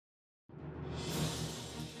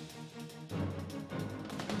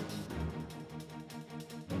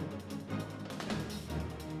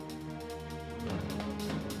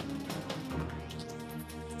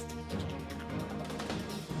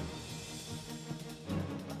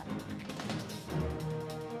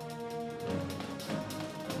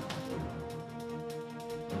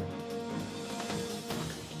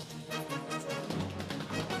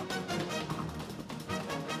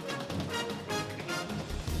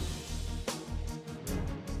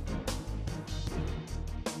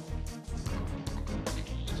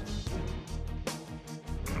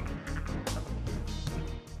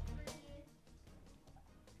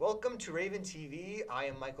Welcome to Raven TV. I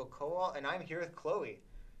am Michael Kowal, and I'm here with Chloe.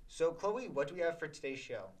 So, Chloe, what do we have for today's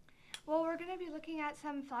show? Well, we're going to be looking at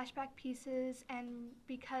some flashback pieces, and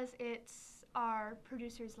because it's our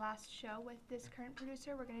producer's last show with this current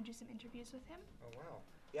producer, we're going to do some interviews with him. Oh, wow.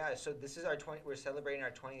 Yeah, so this is we're celebrating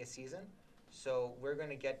our 20th season. So, we're going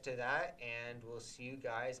to get to that, and we'll see you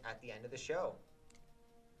guys at the end of the show.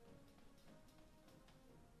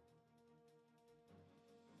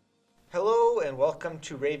 Hello, and welcome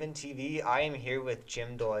to Raven TV. I am here with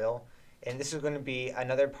Jim Doyle, and this is going to be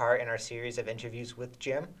another part in our series of interviews with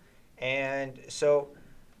Jim. And so,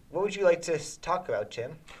 what would you like to talk about,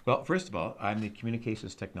 Jim? Well, first of all, I'm the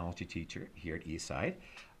communications technology teacher here at Eastside,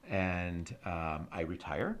 and I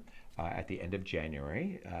retire at the end of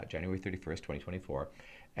January, January 31st, 2024.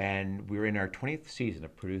 And we're in our 20th season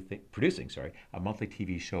of producing a monthly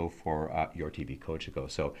TV show for Your TV Coach Ago.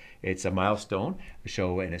 So it's a milestone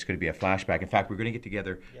show, and it's going to be a flashback. In fact, we're going to get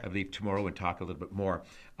together, I believe, tomorrow and talk a little bit more.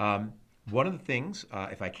 One of the things,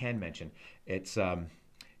 if I can mention, it's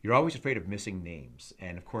you're always afraid of missing names.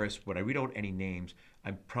 And of course, when I read out any names,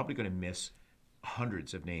 I'm probably going to miss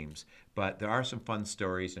hundreds of names. But there are some fun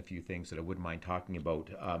stories and a few things that I wouldn't mind talking about.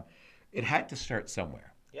 It had to start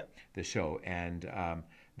somewhere, the show. And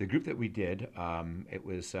the group that we did, it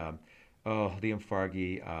was Liam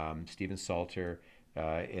Fargy, Stephen Salter,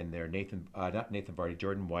 in there, not Nathan Vardy,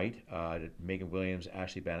 Jordan White, Megan Williams,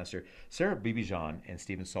 Ashley Bannister, Sarah Bibijan, and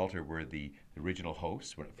Stephen Salter were the original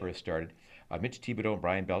hosts when it first started. Mitch Thibodeau and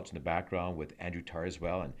Brian Belch in the background with Andrew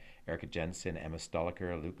Tarswell and Erica Jensen, Emma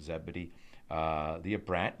Stoliker, Luke Zebedee. Leah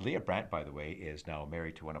Brandt, by the way, is now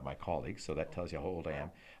married to one of my colleagues, so that tells you how old I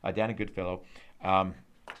am. Dana Goodfellow. And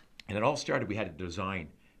it all started, we had to design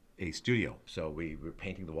a studio. So we were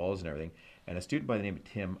painting the walls and everything. And a student by the name of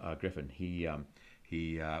Tim Griffin, he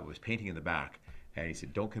was painting in the back. And he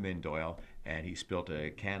said, "Don't come in, Doyle." And he spilled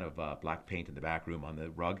a can of black paint in the back room on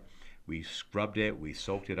the rug. We scrubbed it, we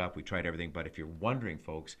soaked it up, we tried everything. But if you're wondering,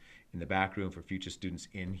 folks, in the back room for future students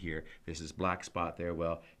in here, this is black spot there.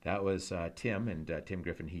 Well, that was Tim, and Tim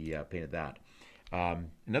Griffin, he painted that.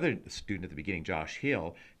 Another student at the beginning, Josh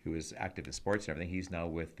Hill, who was active in sports and everything, he's now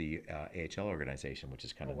with the AHL organization, which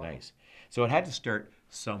is kind of nice. So it had to start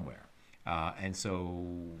somewhere. And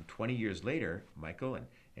so 20 years later, Michael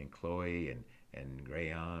and Chloe and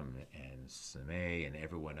Graham and Samay and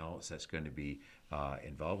everyone else that's going to be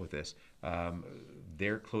involved with this,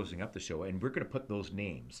 they're closing up the show. And we're going to put those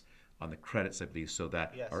names on the credits, I believe, so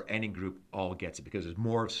that our ending group all gets it, because there's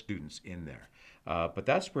more students in there. But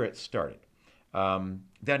that's where it started.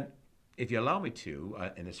 Then, if you allow me to,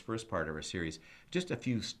 in this first part of our series, just a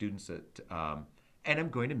few students that, and I'm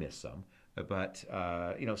going to miss some, but,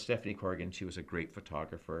 Stephanie Corrigan, she was a great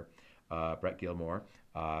photographer. Brett Gilmore,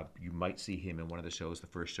 you might see him in one of the shows, the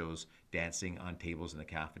first shows, dancing on tables in the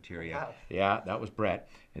cafeteria. Wow. Yeah, that was Brett.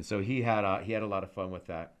 And so he had a lot of fun with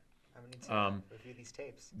that. I'm going to review these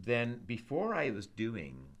tapes. Then, before I was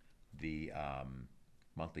doing the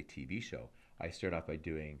monthly TV show, I started off by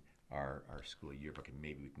doing our school yearbook, and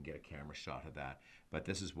maybe we can get a camera shot of that. But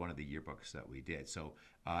this is one of the yearbooks that we did. So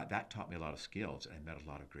that taught me a lot of skills, and I met a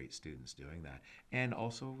lot of great students doing that. And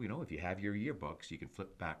also, if you have your yearbooks, you can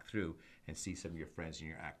flip back through and see some of your friends and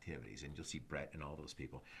your activities, and you'll see Brett and all those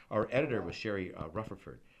people. Our editor was Sherry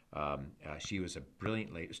Rutherford. She was a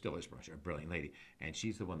brilliant lady, still is a brilliant lady, and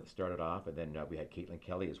she's the one that started off. And then we had Caitlin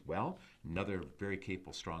Kelly as well, another very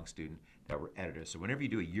capable, strong student that were editors. So whenever you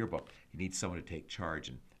do a yearbook, you need someone to take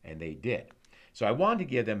charge, and they did. So I wanted to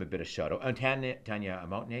give them a bit of shout out. And Tanya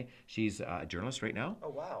Mountainay, she's a journalist right now. Oh,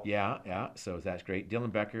 wow. Yeah. So that's great.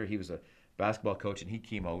 Dylan Becker, he was a basketball coach, and he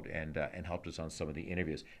came out and helped us on some of the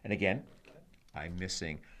interviews. And again, I'm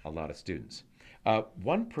missing a lot of students.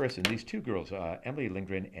 One person, these two girls, Emily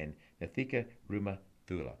Lindgren and Nathika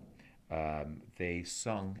Rumathula, they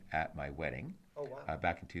sung at my wedding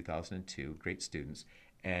back in 2002, great students.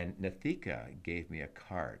 And Nathika gave me a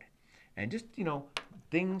card. And just,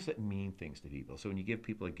 things that mean things to people. So when you give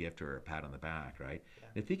people a gift or a pat on the back, right?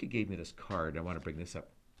 Yeah. Nathika gave me this card. I want to bring this up.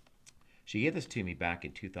 She gave this to me back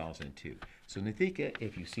in 2002. So Nathika,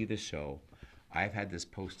 if you see this show, I've had this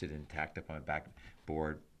posted and tacked up on my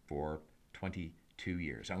backboard for 22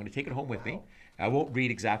 years. I'm going to take it home with me. I won't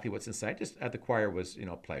read exactly what's inside. Just the choir was,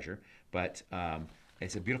 a pleasure. But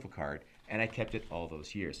it's a beautiful card, and I kept it all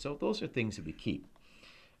those years. So those are things that we keep.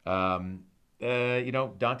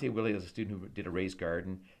 Dante Willie is a student who did a raised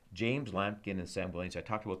garden. James Lampkin and Sam Williams, I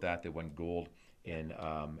talked about that. They won gold in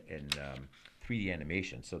 3D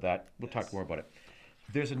animation. So that we'll talk more about it.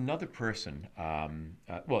 There's another person,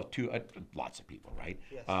 well, lots of people, right?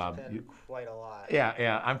 Yes, it's been quite a lot.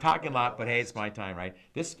 Yeah, I'm talking a Over lot, the but hey, it's last- my time, right?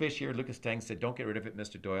 This fish here, Lucas Tang said, don't get rid of it,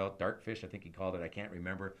 Mr. Doyle. Dark fish, I think he called it. I can't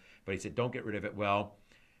remember. But he said, don't get rid of it. Well,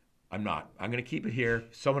 I'm not. I'm going to keep it here.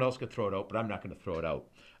 Someone else could throw it out, but I'm not going to throw it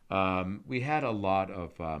out. We had a lot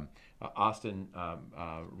of Austin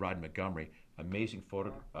Rod Montgomery, amazing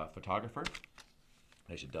photographer.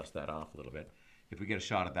 I should dust that off a little bit. If we get a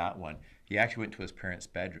shot of that one, he actually went to his parents'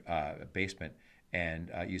 basement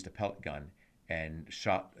and used a pellet gun and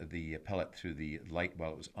shot the pellet through the light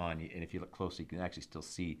while it was on. And if you look closely, you can actually still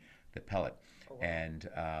see the pellet. Oh, wow. And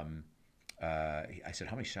I said,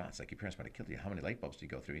 how many shots? Like, your parents might have killed you. How many light bulbs did you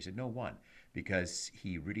go through? He said, no, one. Because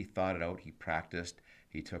he really thought it out. He practiced.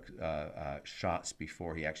 He took shots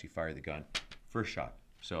before he actually fired the gun. First shot.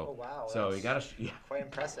 So, oh, wow. So you got to, yeah. Quite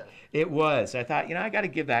impressive. It was. I thought, I got to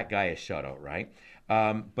give that guy a shout out, right?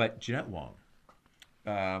 But Jeanette Wong,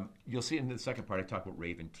 you'll see in the second part, I talk about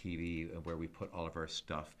Raven TV, where we put all of our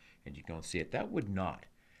stuff, and you can go and see it. That would not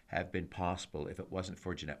have been possible if it wasn't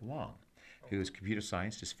for Jeanette Wong, who is computer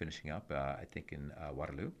science, just finishing up, I think, in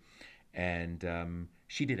Waterloo. And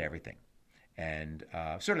she did everything. And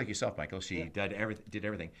sort of like yourself, Michael, she did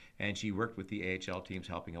everything. And she worked with the AHL teams,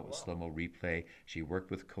 helping out with slow-mo replay. She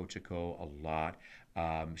worked with Coachico a lot.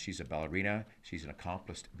 She's a ballerina. She's an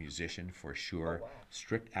accomplished musician for sure. Oh, wow.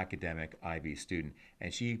 Strict academic IB student.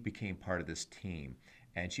 And she became part of this team.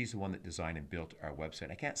 And she's the one that designed and built our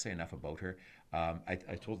website. I can't say enough about her. I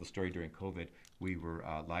told the story during COVID. We were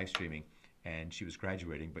live streaming. And she was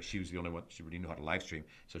graduating, but she was the only one she really knew how to live stream.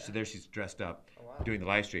 So there she's dressed up, doing the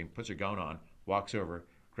live stream, puts her gown on, walks over,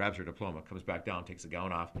 grabs her diploma, comes back down, takes the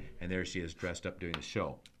gown off, and there she is dressed up doing the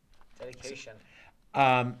show. Dedication.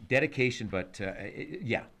 Dedication, but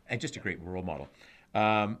yeah, and just a great role model.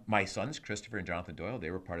 My sons, Christopher and Jonathan Doyle, they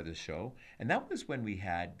were part of this show. And that was when we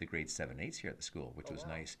had the grade 7 8s here at the school, which was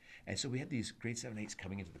nice. And so we had these grade 7 8s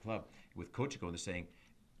coming into the club with Coachico, and they're saying,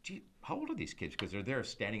 gee, how old are these kids? Because they're there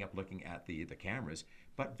standing up looking at the cameras,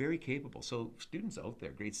 but very capable. So students out there,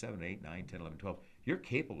 grade 7, 8, 9, 10, 11, 12, you're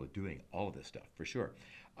capable of doing all of this stuff, for sure.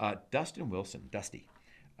 Dustin Wilson, Dusty,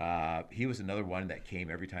 he was another one that came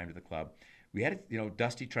every time to the club. We had,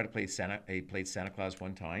 Dusty tried to play he played Santa Claus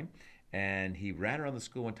one time, and he ran around the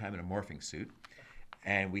school one time in a morphing suit.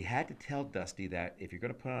 And we had to tell Dusty that if you're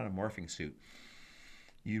going to put on a morphing suit,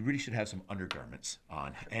 you really should have some undergarments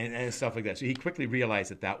on and stuff like that. So he quickly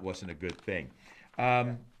realized that that wasn't a good thing.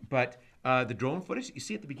 But the drone footage, you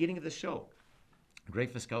see at the beginning of the show,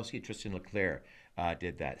 Greg Fiskowski and Tristan LeClaire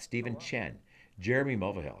did that. Stephen Chen, Jeremy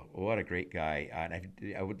Mulvihill, what a great guy. And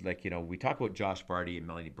I would like, we talk about Josh Vardy and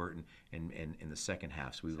Melanie Burton in the second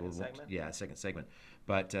half. So second segment.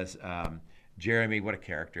 But Jeremy, what a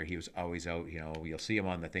character. He was always out, you'll see him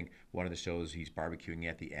on, I think, one of the shows, he's barbecuing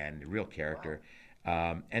at the end, a real character.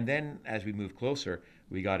 Wow. And then as we moved closer,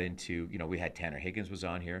 we got into, we had Tanner Higgins was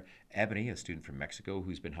on here. Ebony, a student from Mexico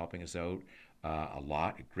who's been helping us out a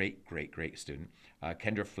lot. Great student.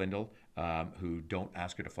 Kendra Flindle, who don't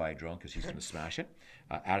ask her to fly a drone because she's going to smash it.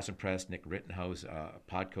 Addison Press, Nick Rittenhouse,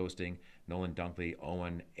 pod coasting, Nolan Dunkley,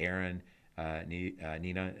 Owen, Aaron,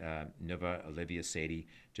 Nina, Nova, Olivia, Sadie,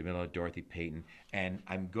 Jamila, Dorothy, Payton. And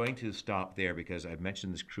I'm going to stop there because I've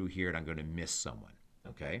mentioned this crew here and I'm going to miss someone,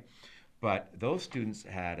 okay? But those students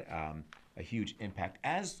had a huge impact,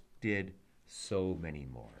 as did so many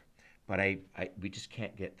more. But we just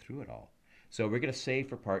can't get through it all. So we're going to save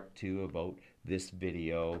for part 2 about this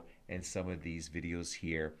video and some of these videos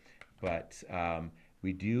here. But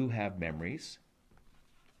we do have memories.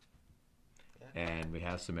 And we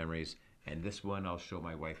have some memories. And this one I'll show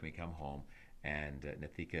my wife when we come home. And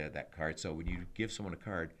Nathika, that card. So when you give someone a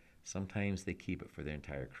card, sometimes they keep it for their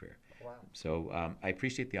entire career. Wow. So I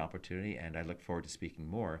appreciate the opportunity, and I look forward to speaking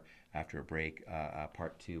more after a break.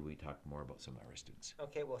 Part 2, we talk more about some of our students.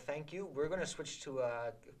 Okay, well, thank you. We're going to switch to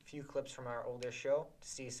a few clips from our older show to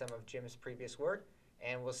see some of Jim's previous work,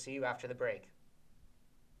 and we'll see you after the break.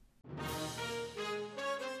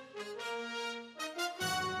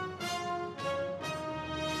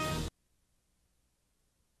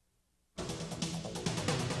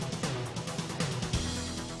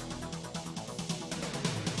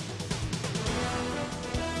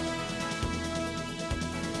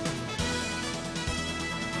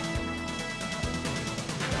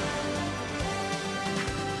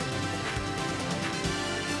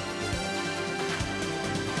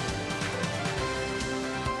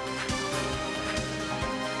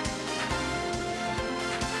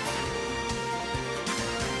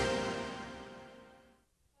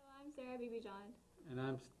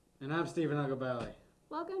 And I'm Stephen Ugabali.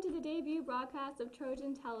 Welcome to the debut broadcast of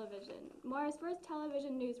Trojan Television, Mora's first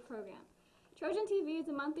television news program. Trojan TV is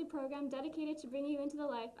a monthly program dedicated to bringing you into the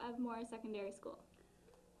life of Mora Secondary School.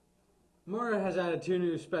 Mora has added 2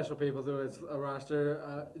 new special people to its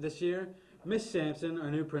roster this year. Miss Sampson,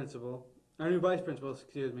 our new vice principal, and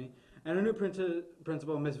our new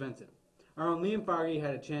principal, Miss Vincent. Our own Liam Fargy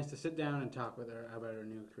had a chance to sit down and talk with her about her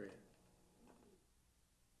new career.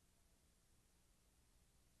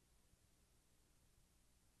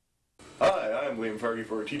 Hi, I'm Liam Fargy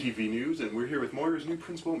for TTV News, and we're here with Moira's new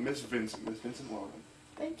principal, Miss Vincent. Miss Vincent, welcome.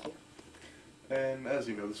 Thank you. And as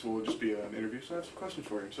you know, this will just be an interview, so I have some questions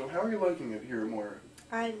for you. So how are you liking it here at Moira?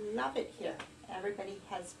 I love it here. Everybody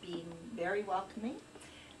has been very welcoming.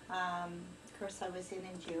 Of course, I was in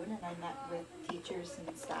June, and I met with teachers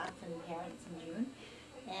and staff and parents in June,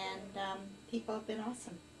 and people have been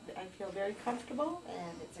awesome. I feel very comfortable,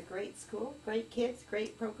 and it's a great school, great kids,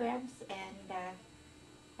 great programs, and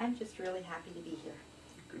I'm just really happy to be here.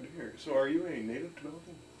 Good to hear. So are you a native to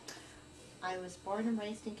Belgium? I was born and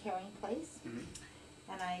raised in Carrying Place,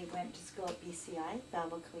 and I went to school at BCI,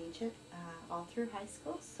 Belleville Collegiate, all through high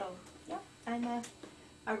school. So, yeah, I'm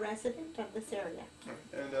a resident of this area. All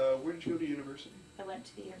right. And where did you go to university? I went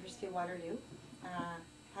to the University of Waterloo,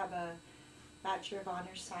 have a Bachelor of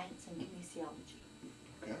Honors Science in Kinesiology.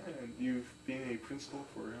 Okay, and you've been a principal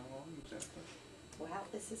for how long exactly? Well,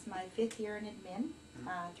 this is my 5th year in admin,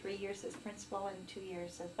 3 years as principal and 2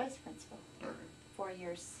 years as vice principal. All right. 4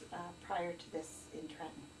 years prior to this in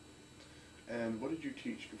Trenton. And what did you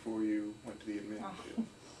teach before you went to the admin field?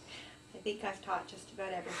 I think I've taught just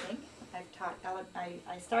about everything. I've taught,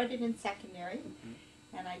 I started in secondary,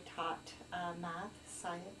 and I taught math,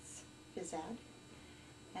 science, phys ed,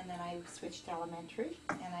 and then I switched to elementary,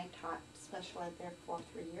 and I taught special ed there for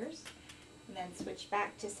 3 years, and then switched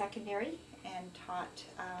back to secondary and taught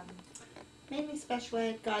mainly special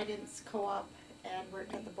ed, guidance, co-op, and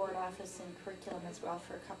worked at the board office and curriculum as well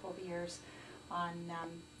for a couple of years on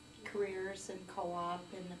careers and co-op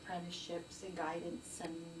and apprenticeships and guidance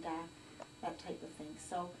and that type of thing.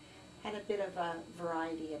 So had a bit of a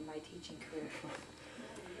variety in my teaching career.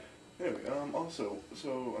 Anyway, also,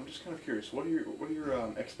 so I'm just kind of curious, what are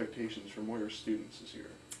your expectations for Moira students this year?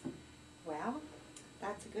 Well,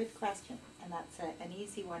 that's a good question, and that's an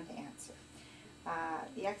easy one to answer.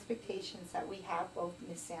 The expectations that we have, both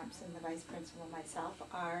Ms. Sampson, the vice principal, and myself,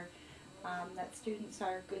 are that students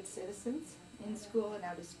are good citizens in school and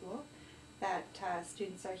out of school, that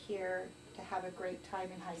students are here to have a great time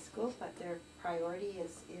in high school, but their priority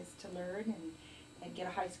is to learn and get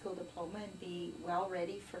a high school diploma and be well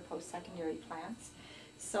ready for post-secondary plans.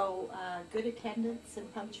 So good attendance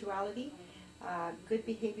and punctuality, good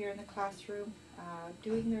behavior in the classroom,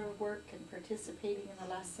 doing their work and participating in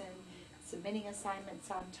the lesson, submitting assignments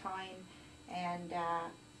on time, and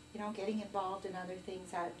getting involved in other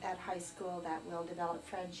things at high school that will develop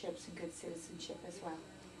friendships and good citizenship as well.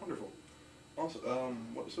 Wonderful. Also,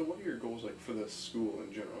 so what are your goals like for the school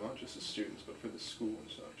in general, not just the students, but for the school and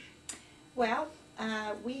such? Well,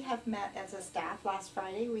 we have met as a staff. Last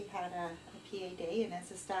Friday we had a PA day, and as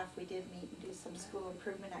a staff we did meet and do some school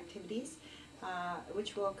improvement activities,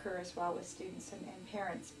 which will occur as well with students and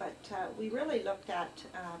parents. But we really looked at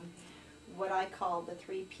what I call the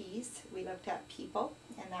 3 Ps. We looked at people,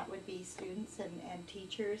 and that would be students and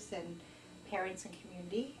teachers and parents and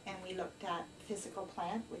community, and we looked at physical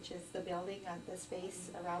plant, which is the building, the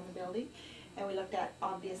space around the building, and we looked at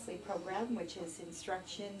obviously program, which is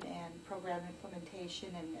instruction and program implementation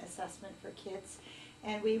and assessment for kids,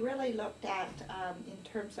 and we really looked at in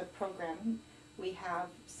terms of programming. We have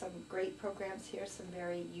some great programs here, some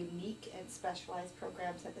very unique and specialized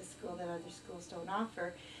programs at the school that other schools don't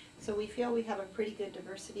offer. So we feel we have a pretty good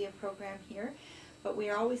diversity of program here, but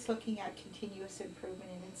we are always looking at continuous improvement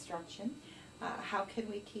in instruction. How can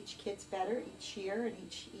we teach kids better each year and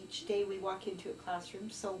each day we walk into a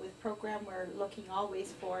classroom? So with program, we're looking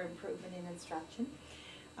always for improvement in instruction.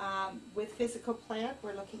 With physical plant,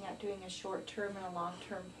 we're looking at doing a short-term and a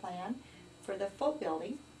long-term plan for the full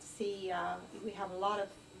building. See, we have a lot of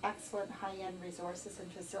excellent high-end resources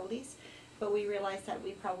and facilities, but we realize that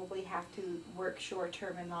we probably have to work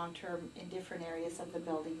short-term and long-term in different areas of the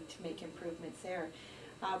building to make improvements there.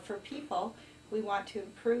 For people, we want to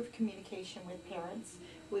improve communication with parents.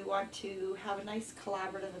 We want to have a nice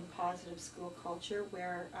collaborative and positive school culture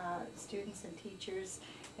where students and teachers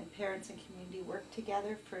and parents and community work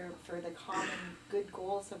together for the common good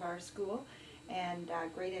goals of our school and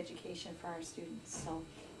great education for our students. So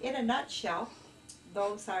in a nutshell,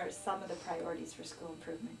 those are some of the priorities for school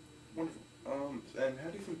improvement. Wonderful. And how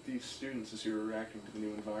do you think these students, as you're reacting to the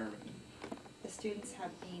new environment? The students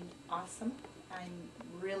have been awesome. I'm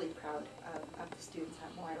really proud of the students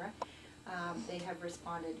at Moira. They have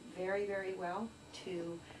responded very, very well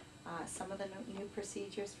to some of the new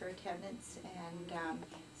procedures for attendance, and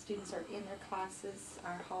students are in their classes.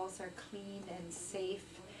 Our halls are clean and safe.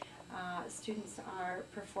 Students are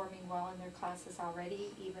performing well in their classes already,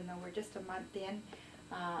 even though we're just a month in.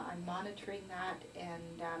 I'm monitoring that,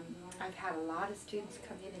 and I've had a lot of students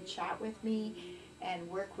come in and chat with me and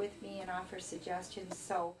work with me and offer suggestions.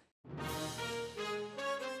 So.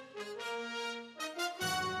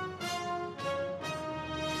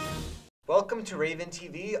 Welcome to Raven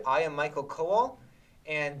TV. I am Michael Kowal,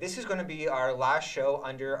 and this is going to be our last show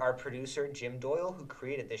under our producer, Jim Doyle, who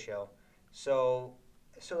created the show. So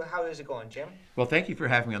how is it going, Jim? Well, thank you for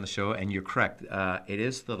having me on the show, and you're correct. It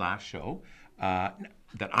is the last show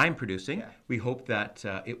that I'm producing. Yeah. We hope that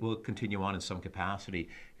it will continue on in some capacity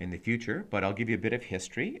in the future, but I'll give you a bit of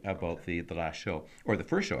history about the last show, or the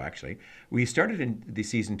first show, actually. We started in the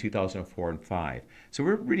season 2004 and 5, so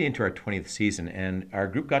we're really into our 20th season, and our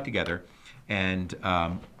group got together, and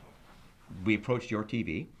we approached your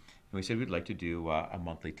TV, and we said we'd like to do a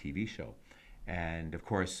monthly TV show. And of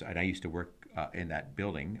course, and I used to work in that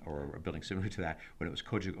building, or a building similar to that, when it was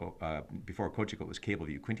Cogeco, before Cogeco it was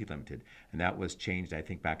Cableview Quinte Limited, and that was changed, I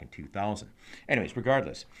think, back in 2000. Anyways,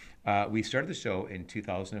 regardless, we started the show in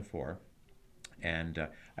 2004, and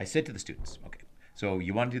I said to the students, okay, so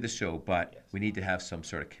you want to do the show, but yes, we need to have some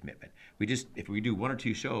sort of commitment. If we do 1 or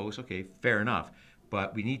 2 shows, okay, fair enough,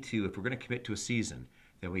 but we need to, if we're going to commit to a season,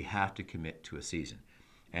 then we have to commit to a season.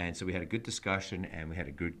 And so we had a good discussion, and we had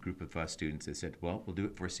a good group of students that said, well, we'll do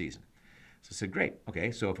it for a season. So I said, great, okay,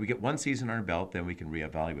 so if we get 1 season on our belt, then we can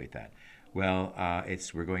reevaluate that. Well,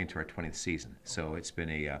 we're going into our 20th season, so it's been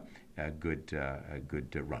a good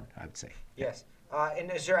run, I would say. Yes. And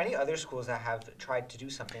is there any other schools that have tried to do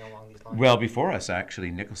something along these lines? Well, before us,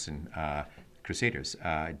 actually, Nicholson Crusaders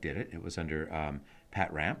did it. It was under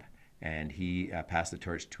Pat Ramp, and he passed the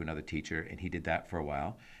torch to another teacher, and he did that for a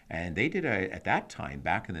while. And they did, at that time,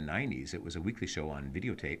 back in the 90s, it was a weekly show on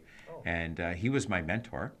videotape, and he was my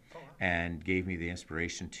mentor and gave me the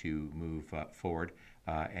inspiration to move forward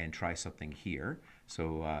and try something here.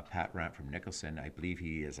 So Pat Ramp from Nicholson, I believe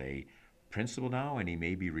he is a principal now, and he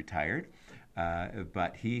may be retired,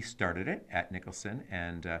 but he started it at Nicholson.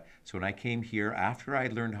 And so when I came here, after I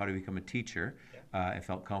learned how to become a teacher and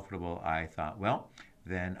felt comfortable, I thought, well,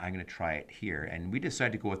 then I'm going to try it here. And we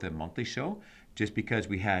decided to go with a monthly show just because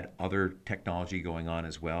we had other technology going on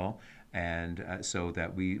as well. And so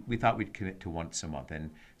that we thought we'd commit to once a month. And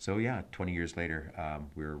so, yeah, 20 years later,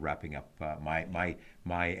 we're wrapping up my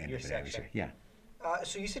end Your of it. section. Yeah.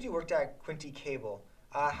 So you said you worked at Quinte Cable.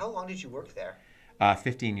 How long did you work there?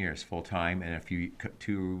 15 years full-time, and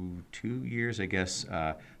two years, I guess,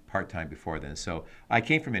 part-time before then. So I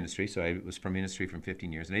came from industry, so I was from industry from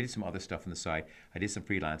 15 years, and I did some other stuff on the side. I did some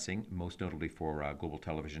freelancing, most notably for Global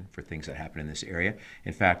Television, for things that happened in this area.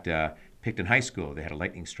 In fact, Picton High School, they had a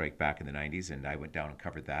lightning strike back in the 90s, and I went down and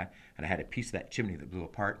covered that, and I had a piece of that chimney that blew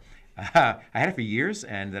apart. I had it for years,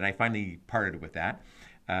 and then I finally parted with that.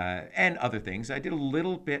 And other things. I did a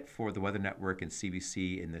little bit for the Weather Network and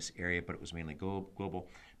CBC in this area, but it was mainly global.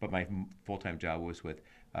 But my full-time job was with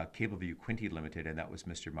Cableview Quinte Limited, and that was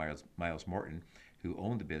Mr. Miles Morton, who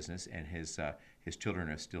owned the business, and his children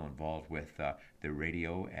are still involved with the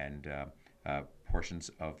radio and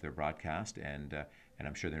portions of their broadcast, and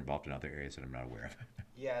I'm sure they're involved in other areas that I'm not aware of.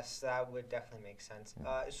 Yes, that would definitely make sense.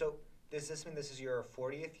 So does this mean this is your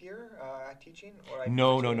 40th year teaching? Or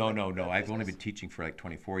No. I've only been teaching for like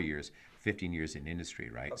 24 years, 15 years in industry,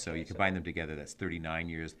 right? Okay, so you combine them together, that's 39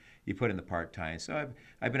 years. You put in the part-time. So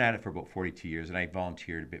I've been at it for about 42 years, and I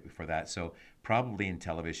volunteered a bit before that. So probably in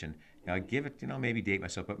television, give it, maybe date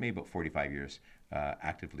myself, but maybe about 45 years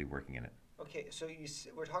actively working in it. Okay, so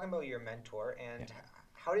we're talking about your mentor, and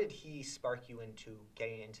how did he spark you into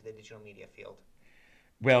getting into the digital media field?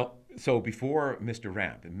 Well, so before Mr.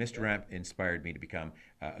 Ramp, and Mr. Ramp inspired me to become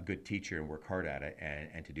a good teacher and work hard at it,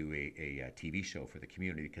 and to do a TV show for the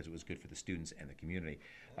community because it was good for the students and the community.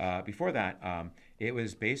 Before that, it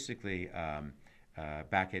was basically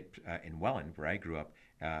back in Welland, where I grew up,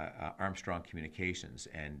 Armstrong Communications,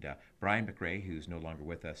 and Brian McRae, who's no longer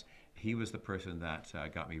with us, he was the person that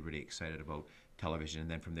got me really excited about television.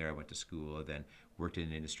 And then from there, I went to school, and then worked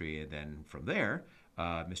in industry, and then from there,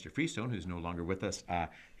 Mr. Freestone, who's no longer with us,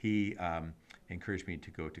 he encouraged me to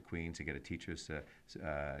go to Queen's to get a teacher's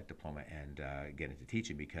diploma and get into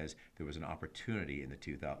teaching because there was an opportunity in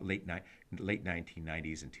the late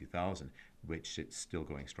 1990s and 2000, which it's still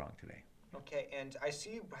going strong today. Okay, and I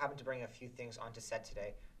see you happen to bring a few things onto set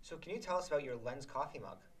today. So can you tell us about your Lens coffee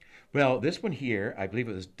mug? Well, this one here, I believe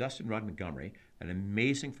it was Dustin Rod Montgomery, an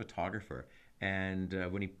amazing photographer. And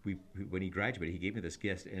when he graduated, he gave me this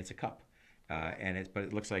gift, and it's a cup. But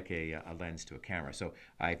it looks like a lens to a camera. So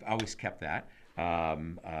I've always kept that.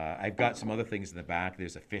 I've got some other things in the back.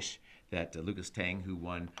 There's a fish that Lucas Tang, who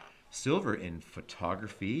won silver in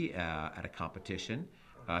photography at a competition.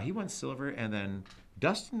 He won silver, and then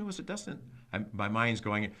Dustin, was it Dustin? My mind's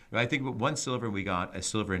going. I think one silver, we got a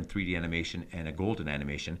silver in 3D animation and a golden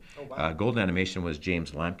animation. Oh, wow. Golden animation was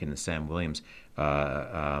James Lampkin and Sam Williams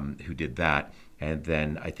who did that. And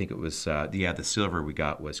then I think it was, the silver we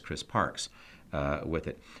got was Chris Parks with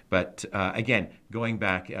it. But again, going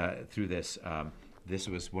back through this, this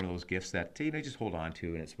was one of those gifts that, just hold on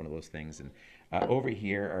to, and it's one of those things. And over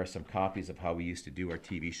here are some copies of how we used to do our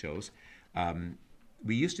TV shows.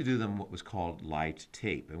 We used to do them what was called live to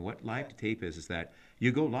tape. And what live to tape is that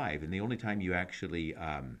you go live, and the only time you actually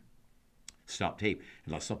stop tape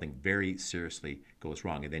unless something very seriously goes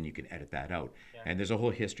wrong, and then you can edit that out. Yeah. And there's a whole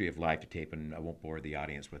history of live to tape, and I won't bore the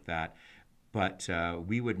audience with that. But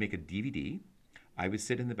we would make a DVD. I would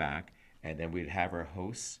sit in the back, and then we'd have our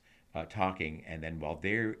hosts talking, and then while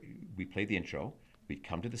we played the intro, we'd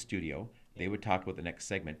come to the studio. They would talk about the next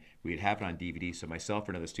segment. We'd have it on DVD, so myself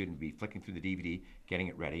or another student would be flicking through the DVD, getting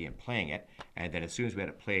it ready, and playing it. And then as soon as we had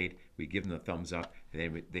it played, we'd give them the thumbs up, and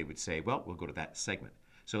then they would say, well, we'll go to that segment.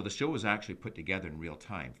 So the show was actually put together in real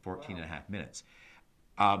time, 14 and a half minutes.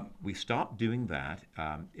 We stopped doing that.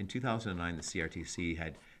 In 2009, the CRTC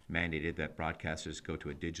had mandated that broadcasters go to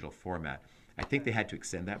a digital format. I think they had to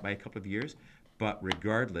extend that by a couple of years. But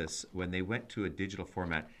regardless, when they went to a digital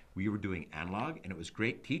format, we were doing analog, and it was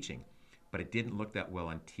great teaching, but it didn't look that well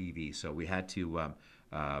on TV. So we had to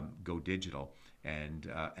go digital. And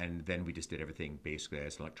then we just did everything basically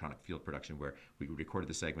as electronic field production, where we recorded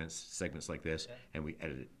the segments like this, and we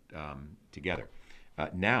edited it together.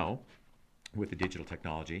 Now, with the digital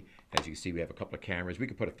technology, as you see, we have a couple of cameras. We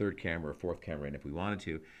could put a third camera or fourth camera in if we wanted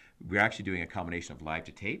to. We're actually doing a combination of live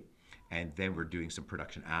to tape, and then we're doing some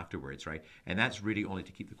production afterwards, right? And that's really only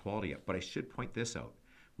to keep the quality up. But I should point this out.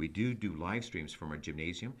 We do live streams from our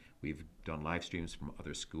gymnasium. We've done live streams from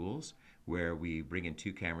other schools where we bring in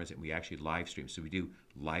 2 cameras and we actually live stream. So we do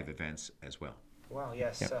live events as well. Wow,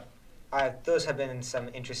 yes. Yep. Those have been some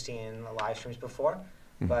interesting live streams before,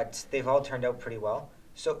 but they've all turned out pretty well.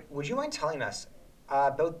 So would you mind telling us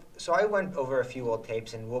about, so I went over a few old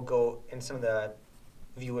tapes, and we'll go, and some of the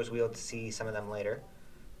viewers will be able to see some of them later.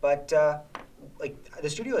 But like, the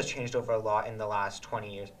studio has changed over a lot in the last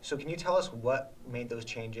 20 years. So can you tell us what made those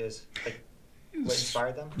changes, like what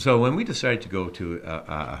inspired them? So when we decided to go to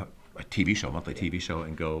a TV show, monthly TV show,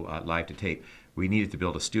 and go live to tape, we needed to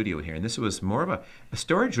build a studio here. And this was more of a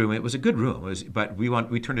storage room. It was a good room, but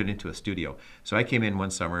we turned it into a studio. So I came in one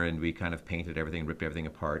summer, and we kind of painted everything, ripped everything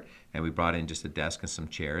apart, and we brought in just a desk and some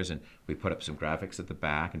chairs, and we put up some graphics at the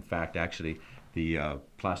back. In fact, actually, the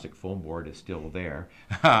plastic foam board is still there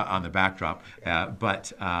on the backdrop.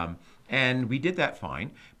 And we did that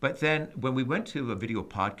fine. But then when we went to a video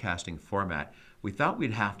podcasting format, we thought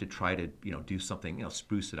we'd have to try to do something,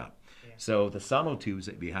 spruce it up. Yeah. So the sono tubes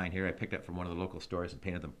behind here, I picked up from one of the local stores and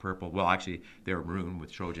painted them purple. Well, actually, they're maroon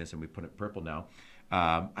with Trojans, and we put it purple now.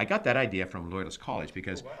 I got that idea from Loyalist College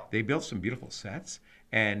because they built some beautiful sets,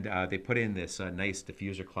 and they put in this nice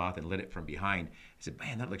diffuser cloth and lit it from behind. I said,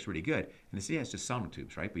 man, that looks really good. And they said, yeah, it's just sono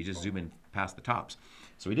tubes, right? But you just zoom in past the tops.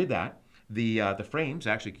 So we did that. The frames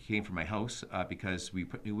actually came from my house because we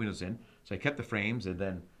put new windows in. So I kept the frames, and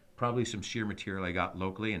then probably some sheer material I got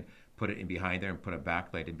locally and put it in behind there and put a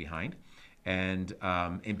backlight in behind. And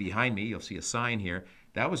behind me, you'll see a sign here.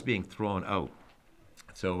 That was being thrown out.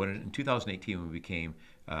 So in 2018, when we became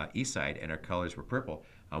Eastside and our colors were purple,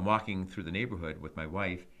 I'm walking through the neighborhood with my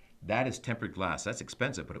wife. That is tempered glass. That's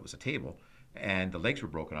expensive, but it was a table. And the legs were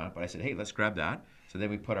broken on it. But I said, hey, let's grab that. So then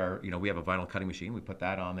we put we have a vinyl cutting machine. We put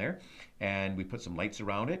that on there. And we put some lights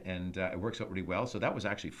around it. And it works out really well. So that was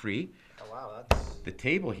actually free. Oh, wow. That's... The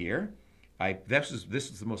table here, this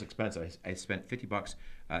is the most expensive. I spent $50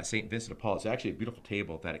 St. Vincent de Paul. It's actually a beautiful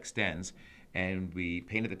table that extends. And we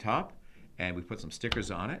painted the top. And we put some stickers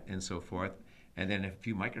on it and so forth, and then a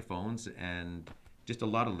few microphones and just a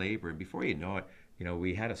lot of labor. And before you know it,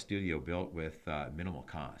 we had a studio built with minimal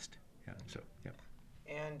cost. Yeah. So yeah.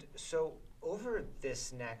 And so over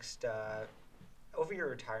this next, over your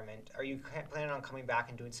retirement, are you planning on coming back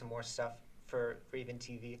and doing some more stuff for Raven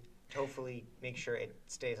TV to hopefully make sure it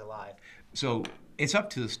stays alive? So it's up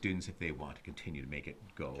to the students if they want to continue to make it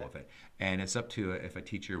go of it. And it's up to if a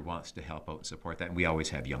teacher wants to help out and support that. And we always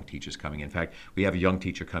have young teachers coming in. In fact, we have a young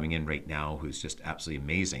teacher coming in right now who's just absolutely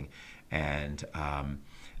amazing. And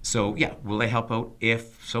So yeah, will I help out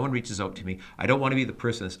if someone reaches out to me? I don't want to be the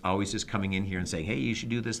person that's always just coming in here and saying, hey, you should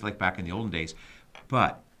do this like back in the olden days.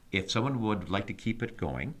 But if someone would like to keep it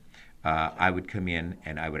going, I would come in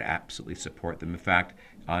and I would absolutely support them. In fact,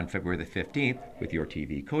 on February the 15th, with your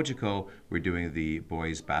TV Kojiko, we're doing the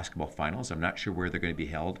boys basketball finals. I'm not sure where they're going to be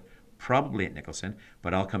held, probably at Nicholson,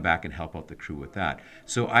 but I'll come back and help out the crew with that.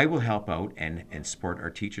 So I will help out and support our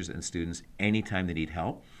teachers and students anytime they need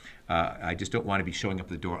help. I just don't want to be showing up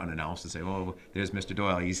at the door unannounced and say, oh, there's Mr.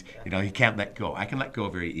 Doyle. He's, he can't let go. I can let go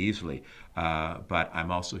very easily, but I'm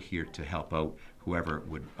also here to help out whoever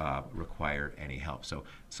would require any help. So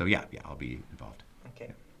yeah, I'll be involved.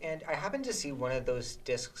 Okay. And I happened to see one of those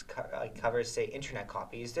discs covers say internet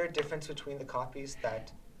copy. Is there a difference between the copies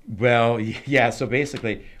that? Well, yeah, so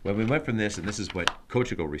basically, when we went from this, and this is what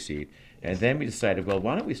Kojiko received, and then we decided, well,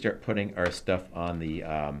 why don't we start putting our stuff on the,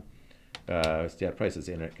 probably says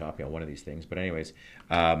internet copy on one of these things, but anyways,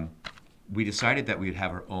 we decided that we would have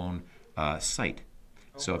our own site.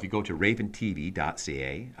 So if you go to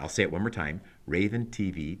raventv.ca, I'll say it one more time,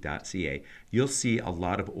 raventv.ca, you'll see a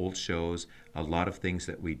lot of old shows, a lot of things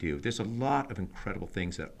that we do. There's a lot of incredible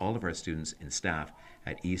things that all of our students and staff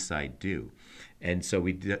at Eastside do. And so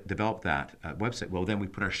we developed that website. Well, then we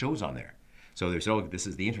put our shows on there. So there's, oh, this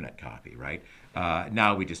is the internet copy, right?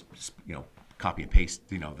 Now we just, copy and paste,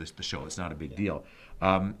 the show. It's not a big deal.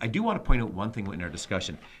 I do want to point out one thing in our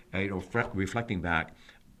discussion. Reflecting back,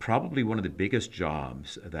 probably one of the biggest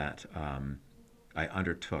jobs that I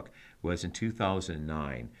undertook was in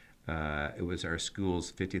 2009. It was our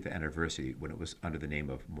school's 50th anniversary when it was under the name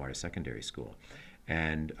of Moira Secondary School.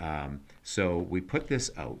 And so we put this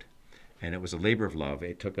out, and it was a labor of love.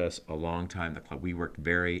 It took us a long time. The club, we worked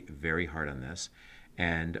very, very hard on this.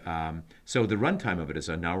 And so the runtime of it is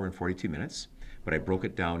an hour and 42 minutes, but I broke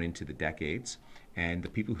it down into the decades. And the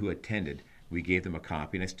people who attended, we gave them a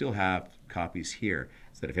copy, and I still have copies here,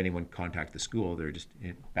 so that if anyone contacted the school, they're just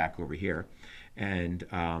back over here. And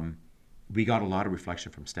we got a lot of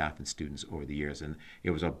reflection from staff and students over the years, and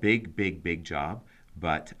it was a big, big, big job,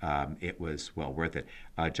 but it was well worth it.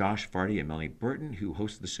 Josh Farty and Melanie Burton, who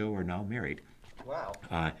hosted the show, are now married. Wow.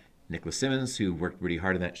 Nicholas Simmons, who worked really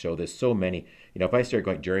hard on that show. There's so many. If I start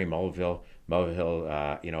going Jerry Mulvihill,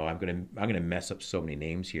 I'm gonna mess up so many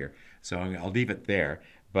names here. So I'll leave it there.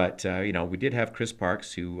 But we did have Chris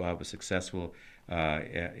Parks, who was successful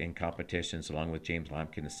in competitions, along with James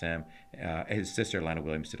Lampkin and Sam. His sister Lana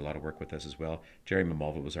Williams did a lot of work with us as well. Jerry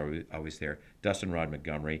Mulvihill was always there. Dustin Rod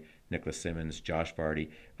Montgomery, Nicholas Simmons, Josh Vardy.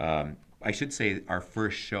 I should say our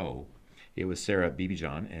first show, it was Sarah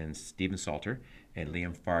Bibijan and Stephen Salter, and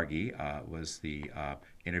Liam Fargy was the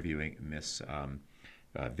interviewing Miss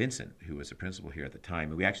Vincent, who was the principal here at the time.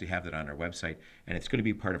 And we actually have that on our website, and it's going to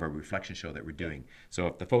be part of our reflection show that we're doing. So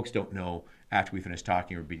if the folks don't know, after we finish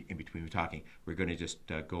talking or in between talking, we're going to just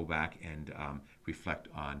go back and reflect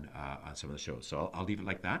on some of the shows. So I'll leave it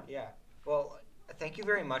like that. Yeah. Well, thank you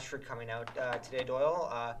very much for coming out today,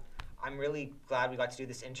 Doyle. I'm really glad we got to do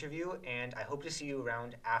this interview, and I hope to see you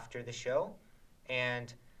around after the show.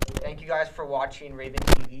 And thank you guys for watching Raven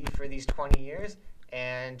TV for these 20 years,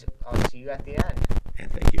 and I'll see you at the end.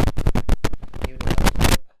 And thank you. You know.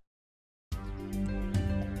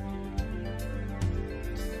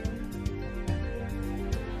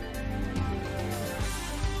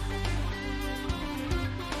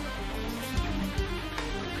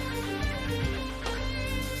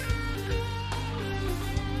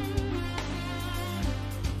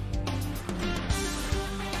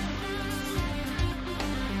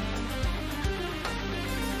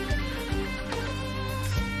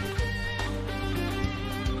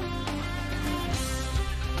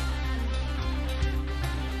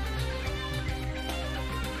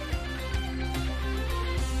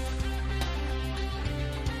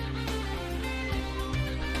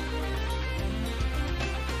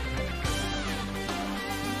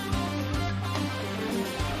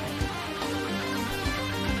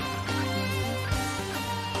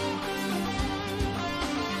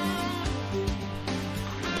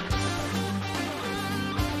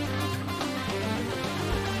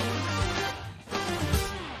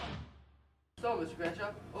 So, Mr.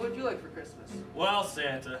 Crenshaw, what would you like for Christmas? Well,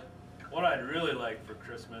 Santa, what I'd really like for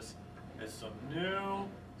Christmas is some new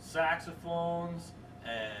saxophones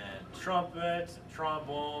and trumpets and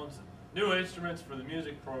trombones, and new instruments for the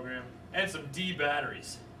music program, and some D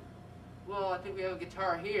batteries. Well, I think we have a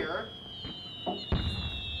guitar here.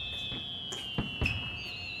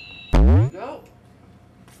 There you go.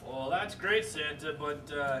 Well, that's great, Santa, but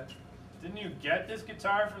didn't you get this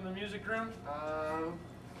guitar from the music room?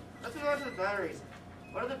 Let's go on to the batteries.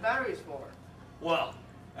 What are the batteries for? Well,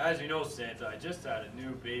 As you know, Santa, I just had a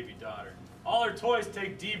new baby daughter. All her toys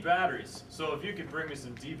take D batteries, so if you could bring me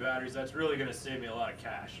some D batteries, that's really gonna save me a lot of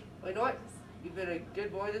cash. Well, you know what? You've been a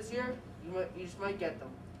good boy this year. You just might get them.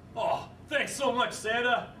 Oh, thanks so much,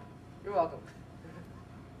 Santa! You're welcome.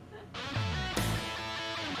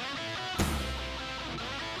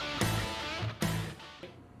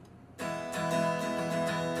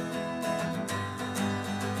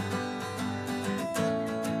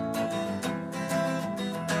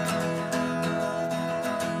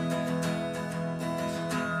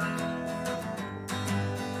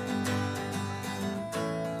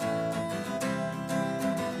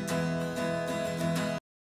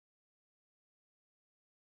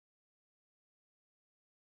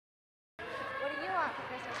 What do you want for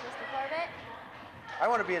Christmas, Mr. Corbett? I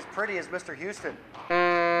want to be as pretty as Mr. Houston.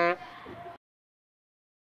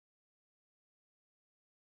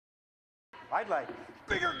 I'd like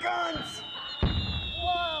bigger guns!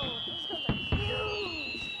 Whoa, those guns are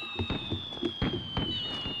huge!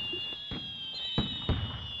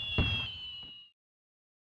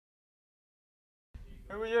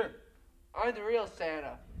 Who are you? I'm the real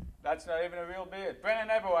Santa. That's not even a real beard. Brennan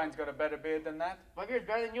Everwine's got a better beard than that. My beard's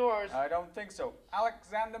better than yours. I don't think so.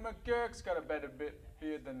 Alexander McGurk's got a better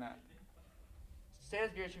beard than that.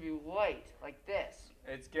 Santa's beard should be white, like this.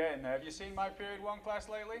 It's getting there. Have you seen my period 1 class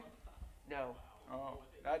lately? No. Oh,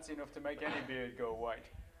 that's enough to make any beard go white.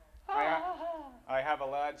 I have a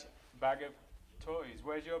large bag of toys.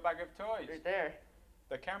 Where's your bag of toys? Right there.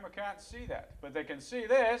 The camera can't see that, but they can see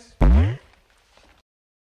this.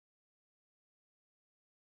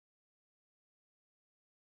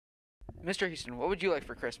 Mr. Houston, what would you like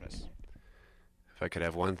for Christmas? If I could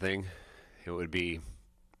have one thing, it would be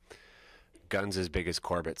guns as big as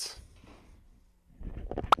Corbett's.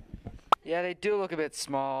 Yeah, they do look a bit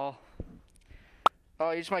small.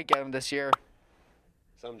 Oh, you just might get them this year.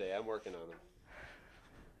 Someday, I'm working on them.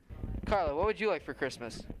 Carla, what would you like for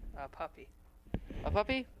Christmas? A puppy. A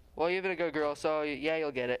puppy? Well, you've been a good girl, so yeah,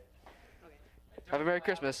 you'll get it. Okay. Have a Merry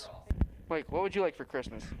Christmas. Mike, what would you like for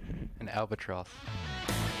Christmas? An albatross.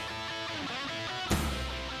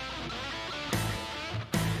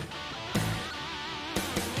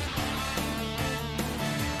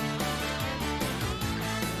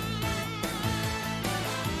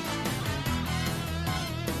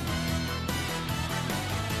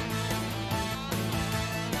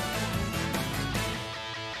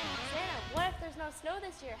 Snow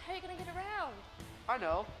this year. How are you going to get around? I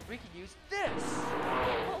know. We could use this.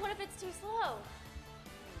 But what if it's too slow?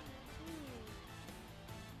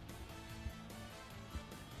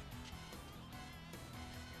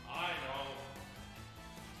 I know.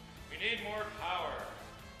 We need more power.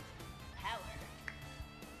 Power.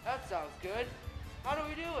 That sounds good. How do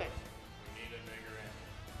we do it? We need a bigger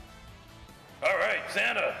engine. All right,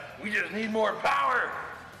 Santa, we just need more power.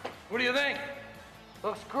 What do you think?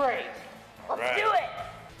 Looks great. Let's do it!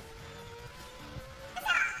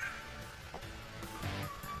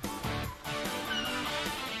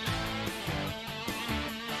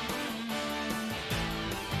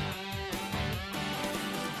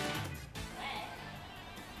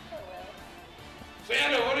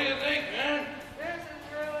 Santa, what do you think, man? This is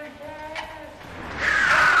really fast.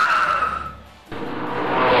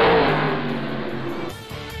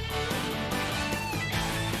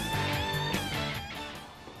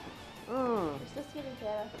 You're still skinny,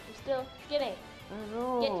 Santa. You're still skinny. I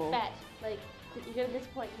know. Get fat. Like, you're gonna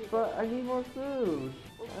disappoint people. But I need more food.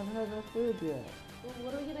 I haven't had enough food yet. Well,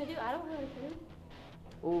 what are we gonna do? I don't have any food.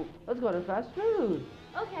 Oh, let's go to fast food.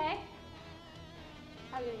 Okay.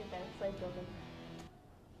 How are you gonna get there? Sleigh's broken.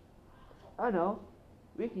 I know.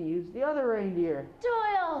 We can use the other reindeer.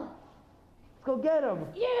 Doyle! Let's go get him.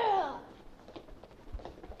 Yeah!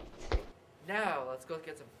 Now, let's go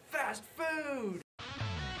get some fast food.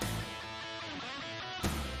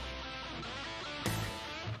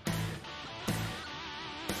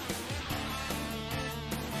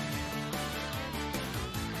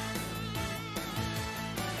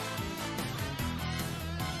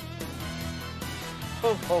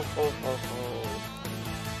 Ho, ho, ho, ho, ho.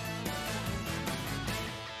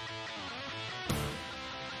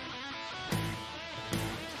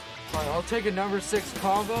 Fine, I'll take a number 6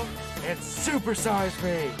 combo and supersize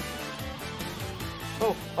me.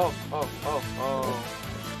 Oh, oh, oh, oh, oh.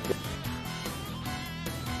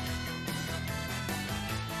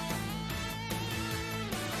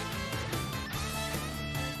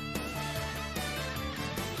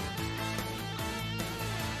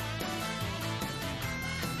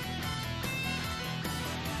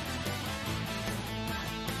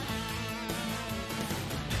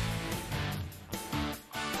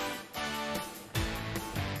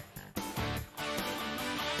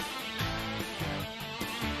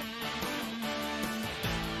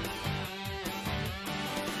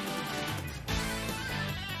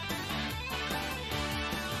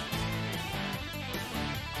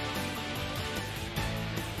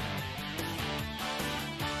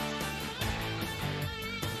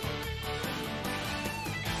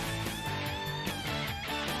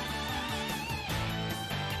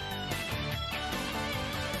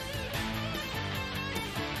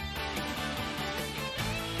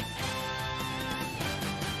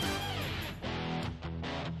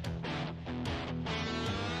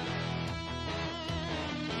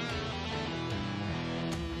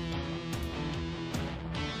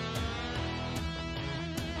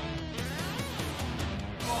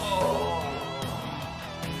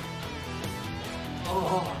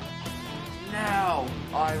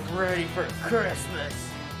 ready for Christmas.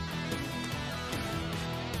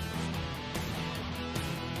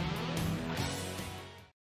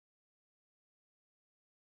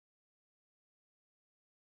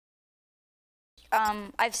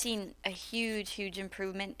 I've seen a huge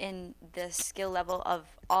improvement in the skill level of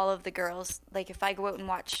all of the girls. Like if I go out and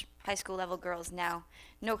watch high school level girls now,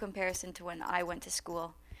 no comparison to when I went to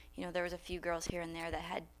school. You know, there was a few girls here and there that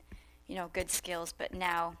had, you know, good skills, but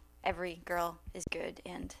now every girl is good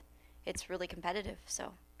and it's really competitive.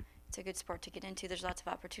 So it's a good sport to get into. There's lots of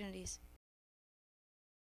opportunities.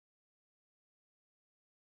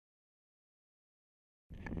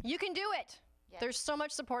 You can do it. There's so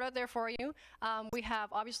much support out there for you. We have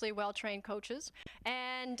obviously well-trained coaches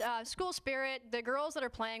and school spirit. The girls that are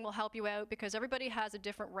playing will help you out because everybody has a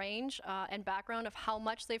different range and background of how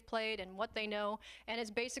much they've played and what they know, and it's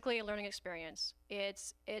basically a learning experience.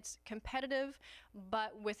 It's competitive,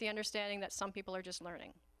 but with the understanding that some people are just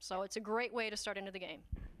learning. So it's a great way to start into the game.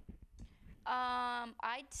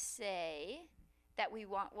 I'd say that we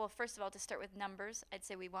want, well, first of all, to start with numbers, I'd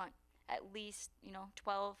say we want at least, you know,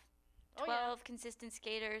 12 consistent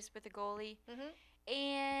skaters with a goalie.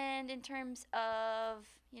 And in terms of,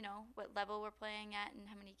 you know, what level we're playing at and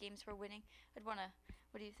how many games we're winning, I'd want to,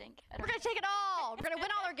 what do you think? We're going to take it all. We're going to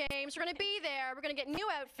win all our games. We're going to be there. We're going to get new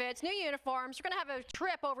outfits, new uniforms. We're going to have a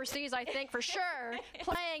trip overseas, I think, for sure,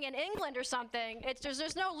 playing in England or something.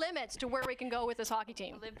 There's no limits to where we can go with this hockey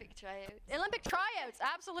team. Olympic tryouts. Olympic tryouts,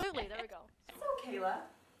 absolutely. There we go. So, Kayla,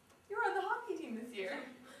 you were on the hockey team this year.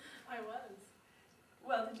 I was.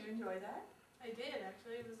 Well, did you enjoy that? I did,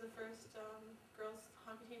 actually. It was the first girls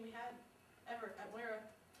hockey team we had ever at Moira.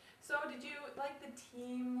 So did you like the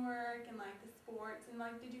teamwork and like the sports and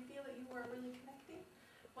like did you feel that you were really connecting?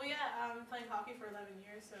 Well, yeah, playing hockey for 11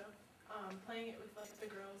 years, so playing it with like the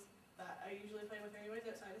girls that I usually play with anyways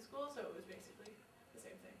outside of school, so it was basically the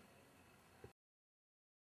same thing.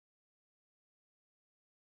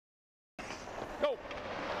 Go!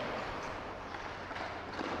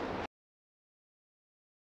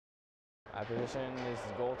 My position is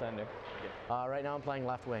goaltender. Right now I'm playing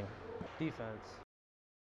left wing. Defense.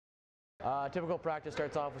 Typical practice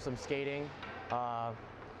starts off with some skating,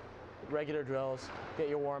 regular drills, get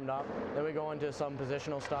you warmed up. Then we go into some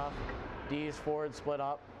positional stuff. D's, forwards, split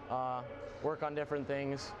up, work on different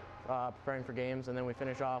things, preparing for games, and then we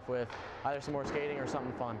finish off with either some more skating or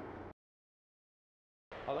something fun.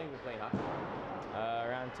 How long have you been playing hockey?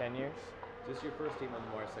 Around 10 years. Is this your first team on the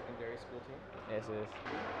Moira secondary school team? Yes, it is.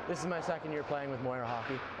 This is my second year playing with Moira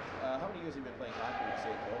hockey. How many years have you been playing hockey, would you say,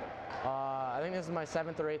 total? I think this is my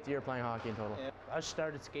 7th or 8th year playing hockey in total. I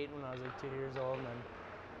started skating when I was like 2 years old, and then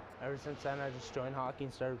ever since then I just joined hockey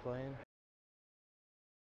and started playing.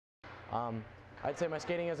 I'd say my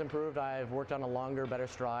skating has improved. I've worked on a longer, better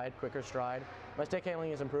stride, quicker stride. My stick handling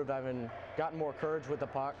has improved. I've gotten more courage with the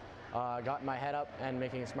puck, gotten my head up, and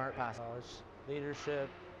making smart passes. Leadership.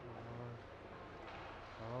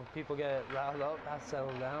 People get riled up, have to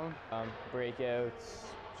settle down. Breakouts,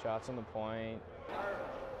 shots on the point.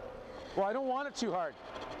 Well, I don't want it too hard,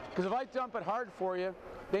 because if I dump it hard for you,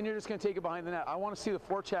 then you're just going to take it behind the net. I want to see the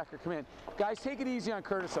forechecker come in. Guys, take it easy on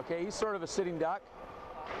Curtis, okay? He's sort of a sitting duck.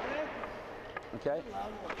 Okay?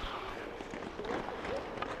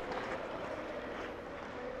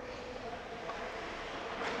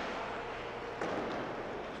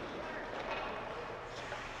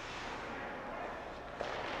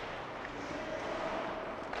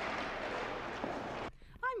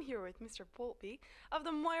 I'm here with Mr. Polby of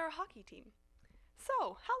the Moira hockey team.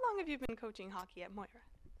 So, how long have you been coaching hockey at Moira?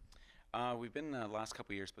 We've been the last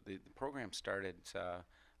couple of years, but the program started,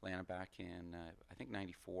 Lana, back in, I think,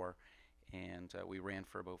 94, and we ran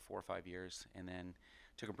for about 4 or 5 years, and then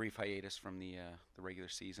took a brief hiatus from the regular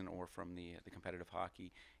season or from the competitive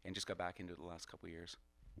hockey, and just got back into it the last couple of years.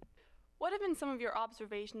 What have been some of your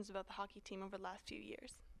observations about the hockey team over the last few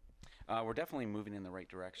years? We're definitely moving in the right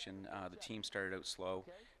direction. The team started out slow.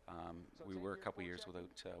 We were a couple of years without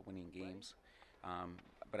winning games,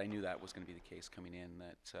 but I knew that was going to be the case coming in,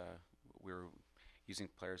 that we were using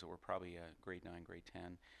players that were probably grade 9, grade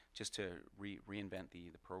 10, just to reinvent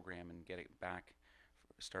the program and get it back,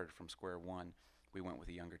 started from square one. We went with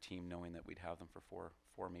a younger team knowing that we'd have them for four,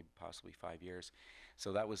 maybe possibly 5 years.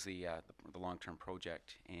 So that was the long-term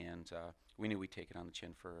project, and we knew we'd take it on the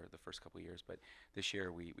chin for the first couple of years, but this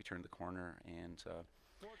year we turned the corner and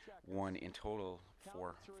won in total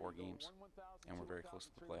four games, and we're very close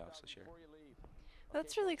to the playoffs this year.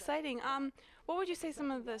 That's really exciting. What would you say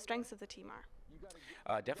some of the strengths of the team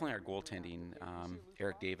are? Definitely our goaltending.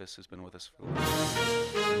 Eric Davis has been with us for the last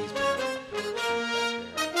year, and he's been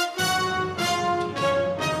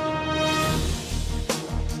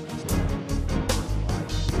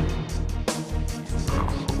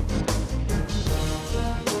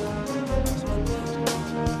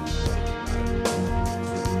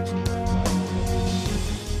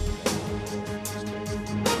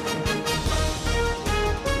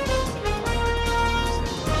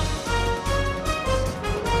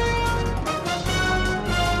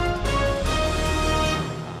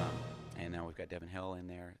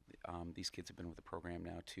program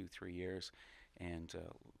now 2-3 years, and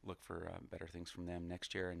look for better things from them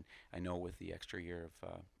next year. And I know with the extra year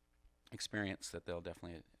of experience that they'll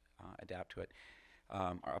definitely adapt to it.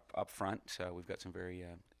 Up front, we've got some very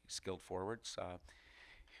skilled forwards.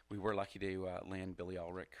 We were lucky to land Billy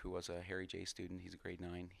Ulrich, who was a Harry J student. He's a grade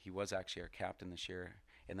 9. He was actually our captain this year,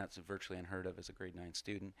 and that's virtually unheard of as a grade 9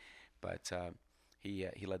 student. But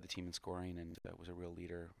he led the team in scoring and was a real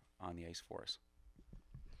leader on the ice for us.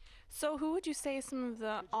 So who would you say some of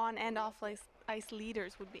the on and off ice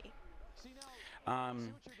leaders would be?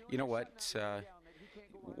 You know what?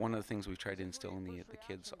 One of the things we've tried to instill in the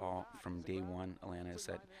kids all from day one, Alana, is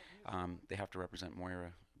that they have to represent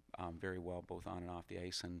Moira very well, both on and off the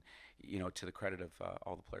ice. And, you know, to the credit of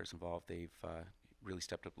all the players involved, they've really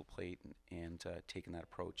stepped up to the plate and taken that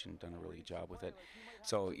approach and done a really good job with it.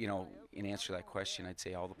 So, you know, in answer to that question, I'd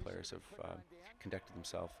say all the players have conducted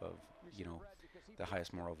themselves of, you know, the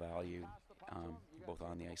highest moral value, both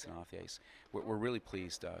on the ice and off the ice. We're really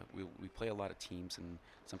pleased. We play a lot of teams, and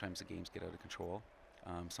sometimes the games get out of control.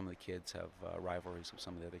 Some of the kids have rivalries with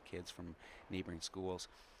some of the other kids from neighboring schools,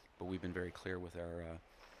 but we've been very clear with our,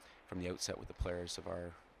 from the outset with the players of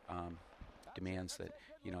our demands that,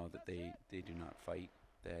 you know, that they do not fight,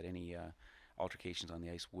 that any altercations on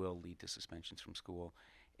the ice will lead to suspensions from school,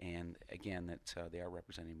 and again that they are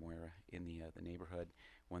representing Moira in the neighborhood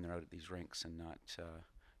when they're out at these rinks and not,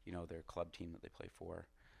 you know, their club team that they play for.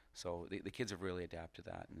 So the kids have really adapted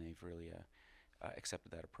that, and they've really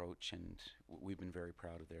accepted that approach, and we've been very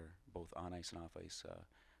proud of their both on ice and off ice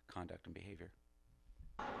conduct and behavior.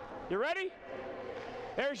 You ready?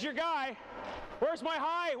 There's your guy. Where's my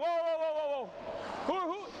high? Whoa, whoa, whoa, whoa,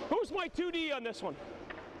 whoa. Who's my 2D on this one?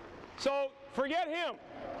 So forget him.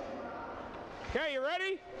 Okay, you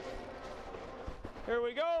ready? Here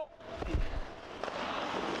we go.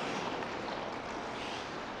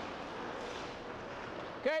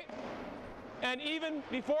 Okay, and even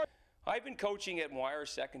before... I've been coaching at Moira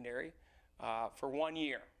Secondary for 1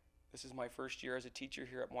 year. This is my first year as a teacher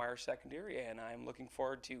here at Moira Secondary, and I'm looking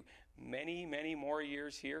forward to many, many more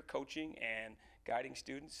years here coaching and guiding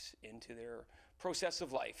students into their process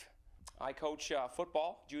of life. I coach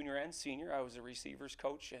football, junior and senior. I was a receivers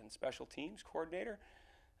coach and special teams coordinator.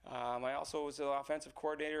 I also was an offensive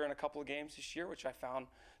coordinator in a couple of games this year, which I found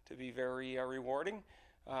to be very rewarding.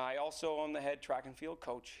 I also am the head track and field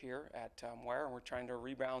coach here at Moira, and we're trying to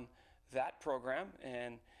rebound that program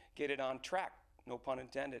and get it on track, no pun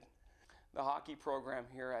intended. The hockey program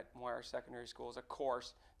here at Moira Secondary School is a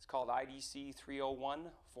course. It's called IDC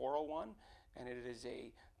 301-401, and it is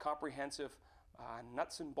a comprehensive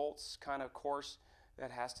nuts and bolts kind of course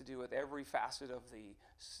that has to do with every facet of the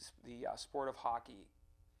sport of hockey,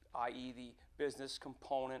 i.e. the business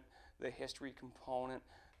component, the history component,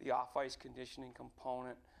 the off-ice conditioning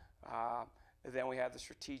component. Then we have the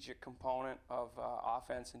strategic component of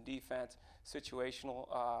offense and defense, situational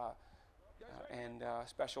and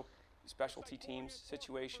specialty teams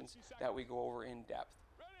situations that we go over in depth.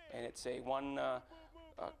 And it's a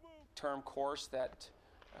one-term course that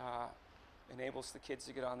enables the kids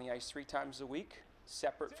to get on the ice 3 times a week,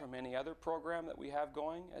 separate from any other program that we have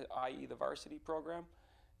going, i.e. the varsity program.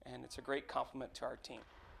 And it's a great complement to our team.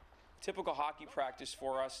 Typical hockey practice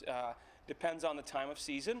for us depends on the time of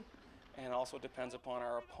season and also depends upon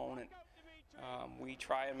our opponent. We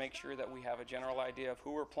try and make sure that we have a general idea of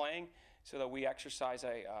who we're playing so that we exercise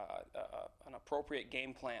an appropriate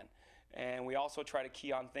game plan. And we also try to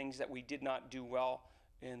key on things that we did not do well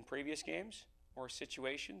in previous games or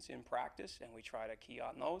situations in practice, and we try to key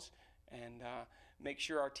on those and make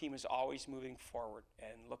sure our team is always moving forward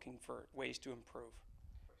and looking for ways to improve.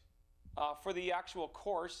 For the actual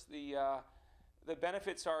course, the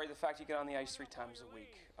benefits are the fact you get on the ice 3 times a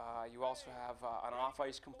week. You also have an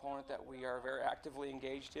off-ice component that we are very actively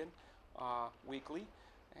engaged in weekly,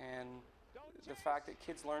 and the fact that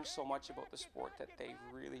kids learn so much about the sport that they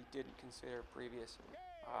really didn't consider previous,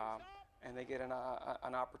 and they get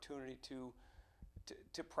an opportunity to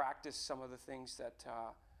practice some of the things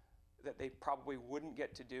that they probably wouldn't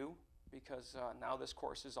get to do because now this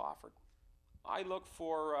course is offered. I look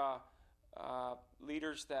for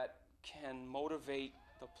leaders that can motivate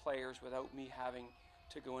the players without me having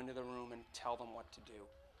to go into the room and tell them what to do.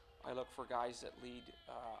 I look for guys that lead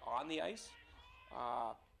on the ice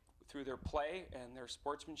through their play and their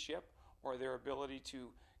sportsmanship or their ability to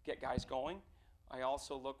get guys going. I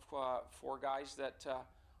also look for guys that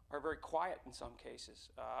are very quiet in some cases.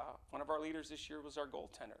 One of our leaders this year was our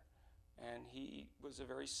goaltender, and he was a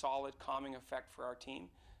very solid calming effect for our team,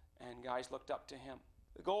 and guys looked up to him.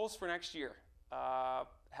 The goals for next year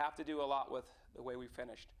have to do a lot with the way we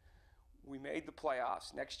finished. we made the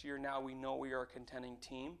playoffs. Next year now we know we are a contending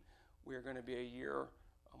team. We are going to be a year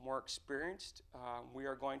more experienced. We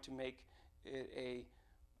are going to make it a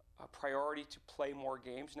priority to play more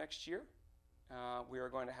games next year. We are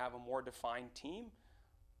going to have a more defined team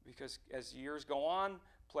because as years go on,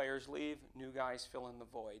 players leave, new guys fill in the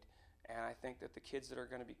void. And I think that the kids that are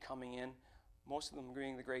going to be coming in, most of them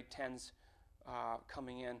being the grade 10s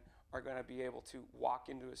coming in, are going to be able to walk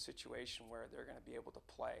into a situation where they're going to be able to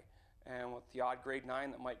play. And with the odd grade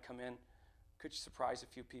 9 that might come in, could surprise a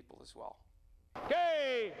few people as well.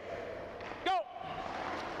 Okay, go.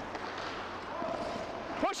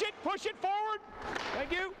 Push it forward.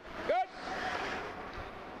 Thank you. Good.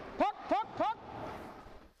 Puck.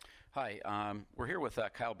 Hi, we're here with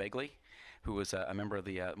Kyle Begley, who was a member of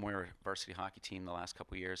the Moira varsity hockey team the last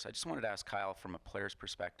couple of years. I just wanted to ask Kyle, from a player's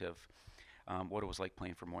perspective, what it was like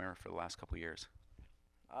playing for Moira for the last couple of years.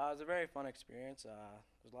 It was a very fun experience.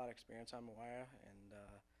 There's a lot of experience on Moira,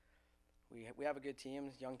 and we have a good team,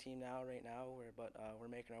 young team right now, but we're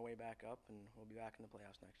making our way back up, and we'll be back in the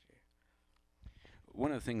playoffs next year.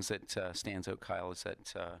 One of the things that stands out, Kyle, is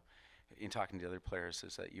that in talking to the other players,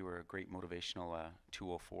 is that you were a great motivational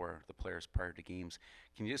tool for the players prior to games.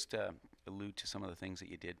 Can you just allude to some of the things that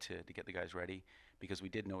you did to get the guys ready? Because we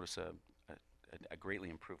did notice a greatly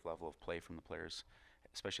improved level of play from the players,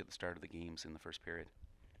 especially at the start of the games in the first period.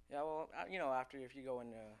 Yeah, well, after if you go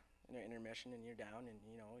into intermission and you're down and,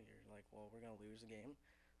 you're like, well, we're going to lose the game.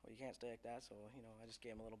 Well, you can't stay like that, so, I just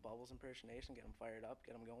gave them a little Bubbles impersonation, get them fired up,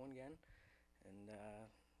 get them going again, and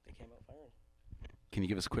they came out firing. Can you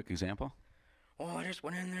give us a quick example? Well, I just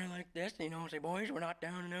went in there like this, say, boys, we're not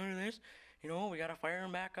down and out of this. We got to fire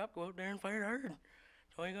them back up, go out there and fire hard.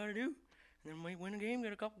 That's all you got to do. And then we win a game,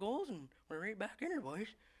 get a couple goals, and we're right back in there, boys.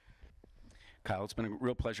 Kyle, it's been a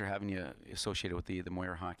real pleasure having you associated with the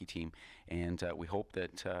Moira hockey team, and we hope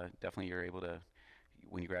that definitely you're able to,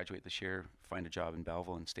 when you graduate this year, find a job in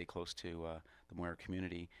Belleville and stay close to the Moira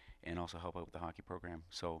community and also help out with the hockey program.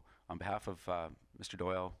 So on behalf of Mr.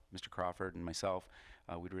 Doyle, Mr. Crawford, and myself,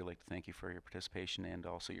 we'd really like to thank you for your participation and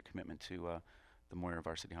also your commitment to the Moira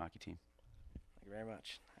varsity hockey team. Thank you very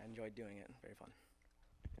much. I enjoyed doing it. Very fun.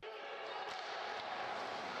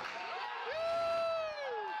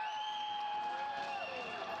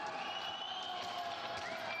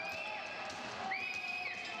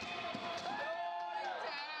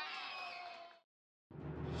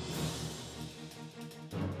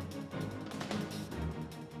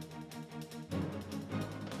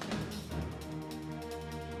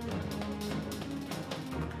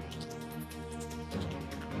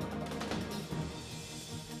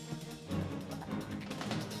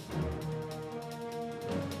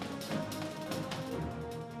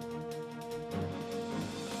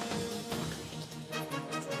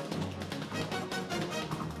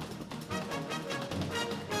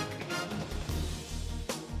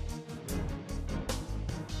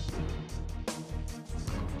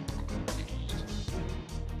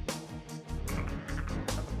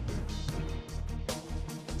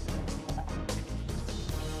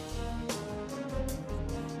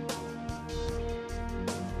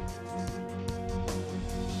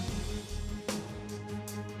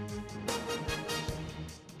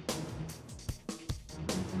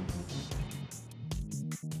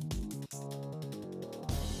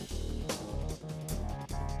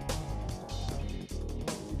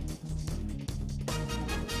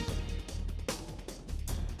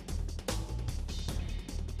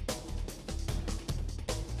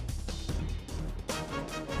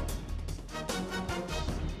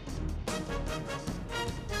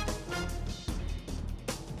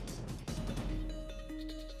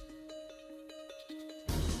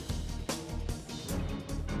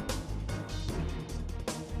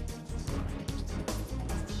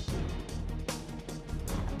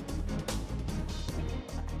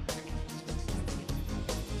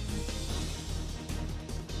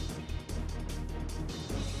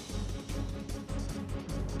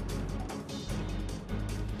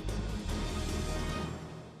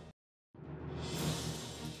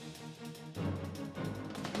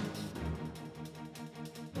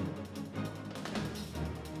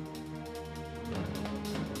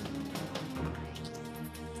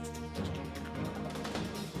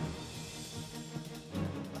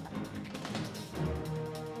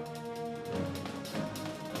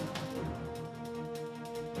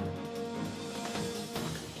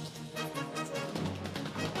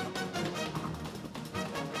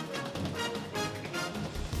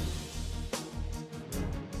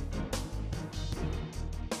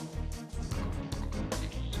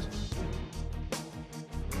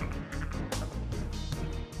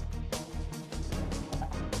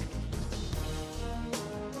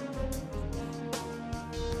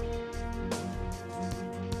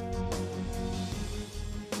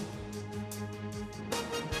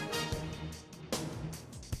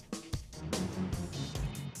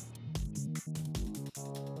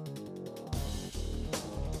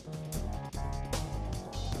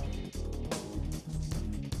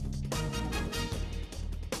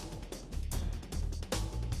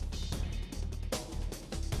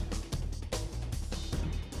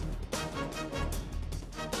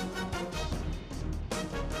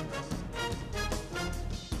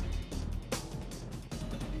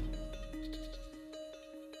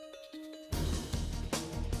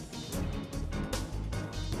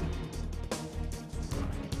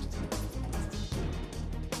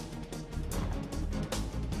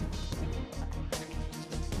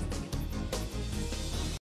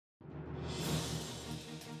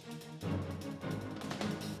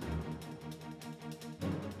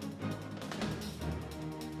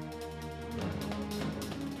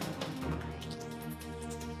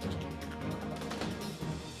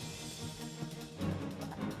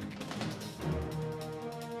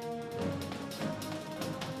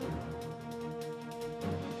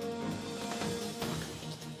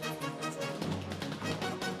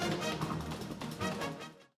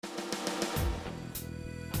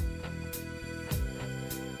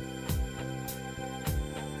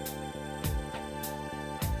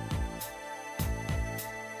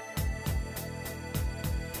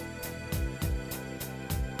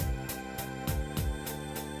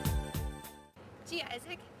 Hey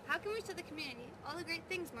Isaac, how can we show the community all the great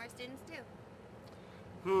things more students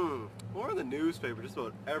do? More in the newspaper just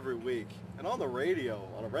about every week, and on the radio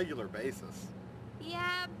on a regular basis.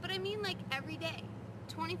 Yeah, but I mean like every day,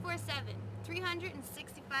 24/7,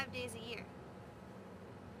 365 days a year.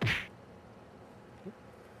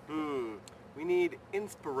 We need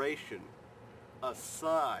inspiration. A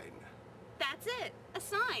sign. That's it, a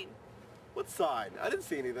sign. What sign? I didn't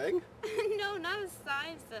see anything. No, not a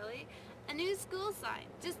sign, silly. A new school sign.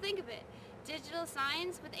 Just think of it. Digital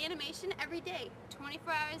signs with animation every day,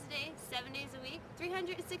 24 hours a day, 7 days a week,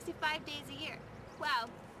 365 days a year. Wow.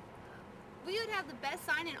 We would have the best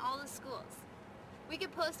sign in all the schools. We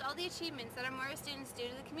could post all the achievements that our Moira students do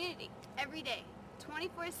to the community every day,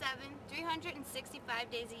 24/7, 365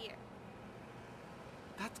 days a year.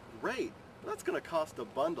 That's great. That's gonna cost a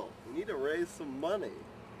bundle. We need to raise some money.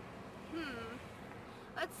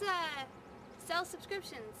 Let's sell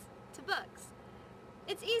subscriptions to books.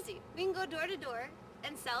 It's easy. We can go door to door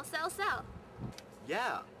and sell.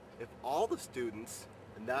 Yeah, if all the students,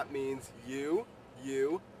 and that means you,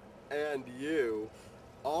 and you,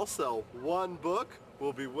 all sell one book,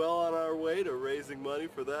 we'll be well on our way to raising money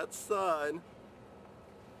for that sign.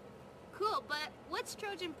 Cool, but what's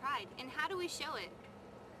Trojan Pride and how do we show it?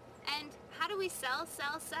 And how do we sell?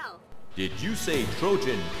 Did you say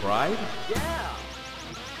Trojan Pride? Yeah!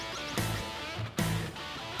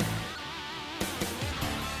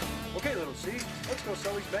 Okay, little C, let's go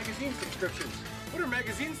sell these magazine subscriptions. What are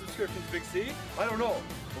magazine subscriptions, Big C? I don't know,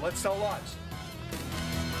 but let's sell lots.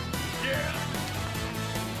 Yeah!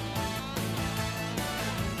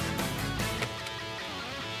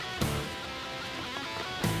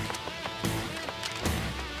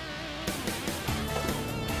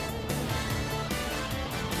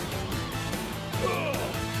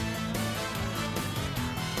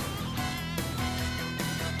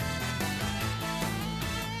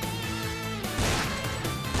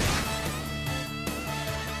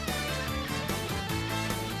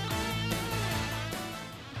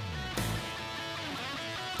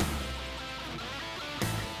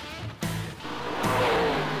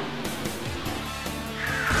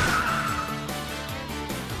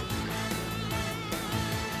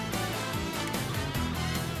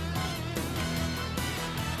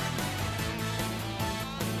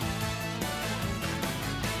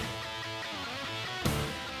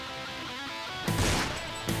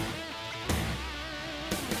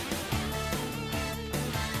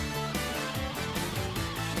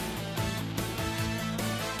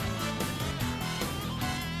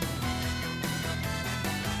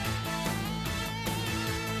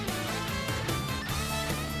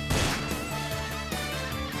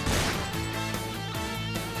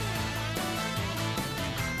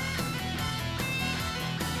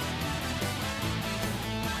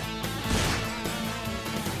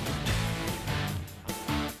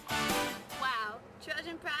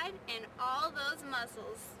 and all those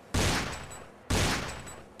muscles.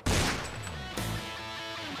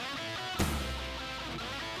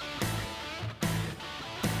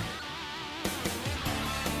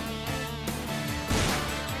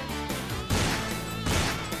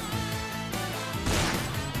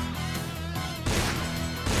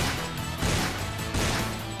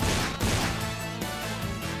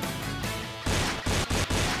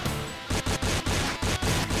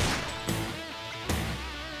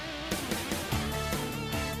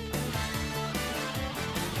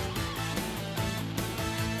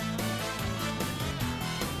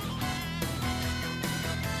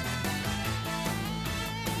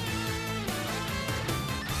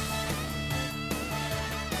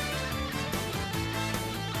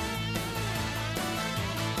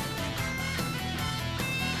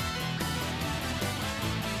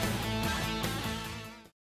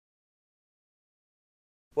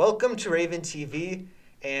 Welcome to Raven TV,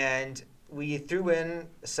 and we threw in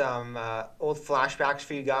some old flashbacks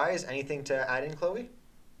for you guys. Anything to add in, Chloe?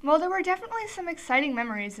 Well, there were definitely some exciting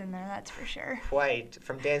memories in there, that's for sure. Quite.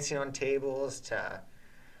 From dancing on tables to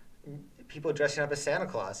people dressing up as Santa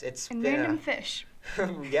Claus. And random fish.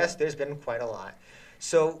 Yes, there's been quite a lot.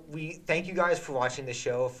 So we thank you guys for watching the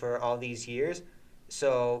show for all these years.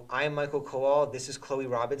 So I'm Michael Kowal, this is Chloe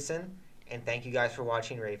Robinson, and thank you guys for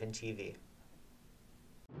watching Raven TV.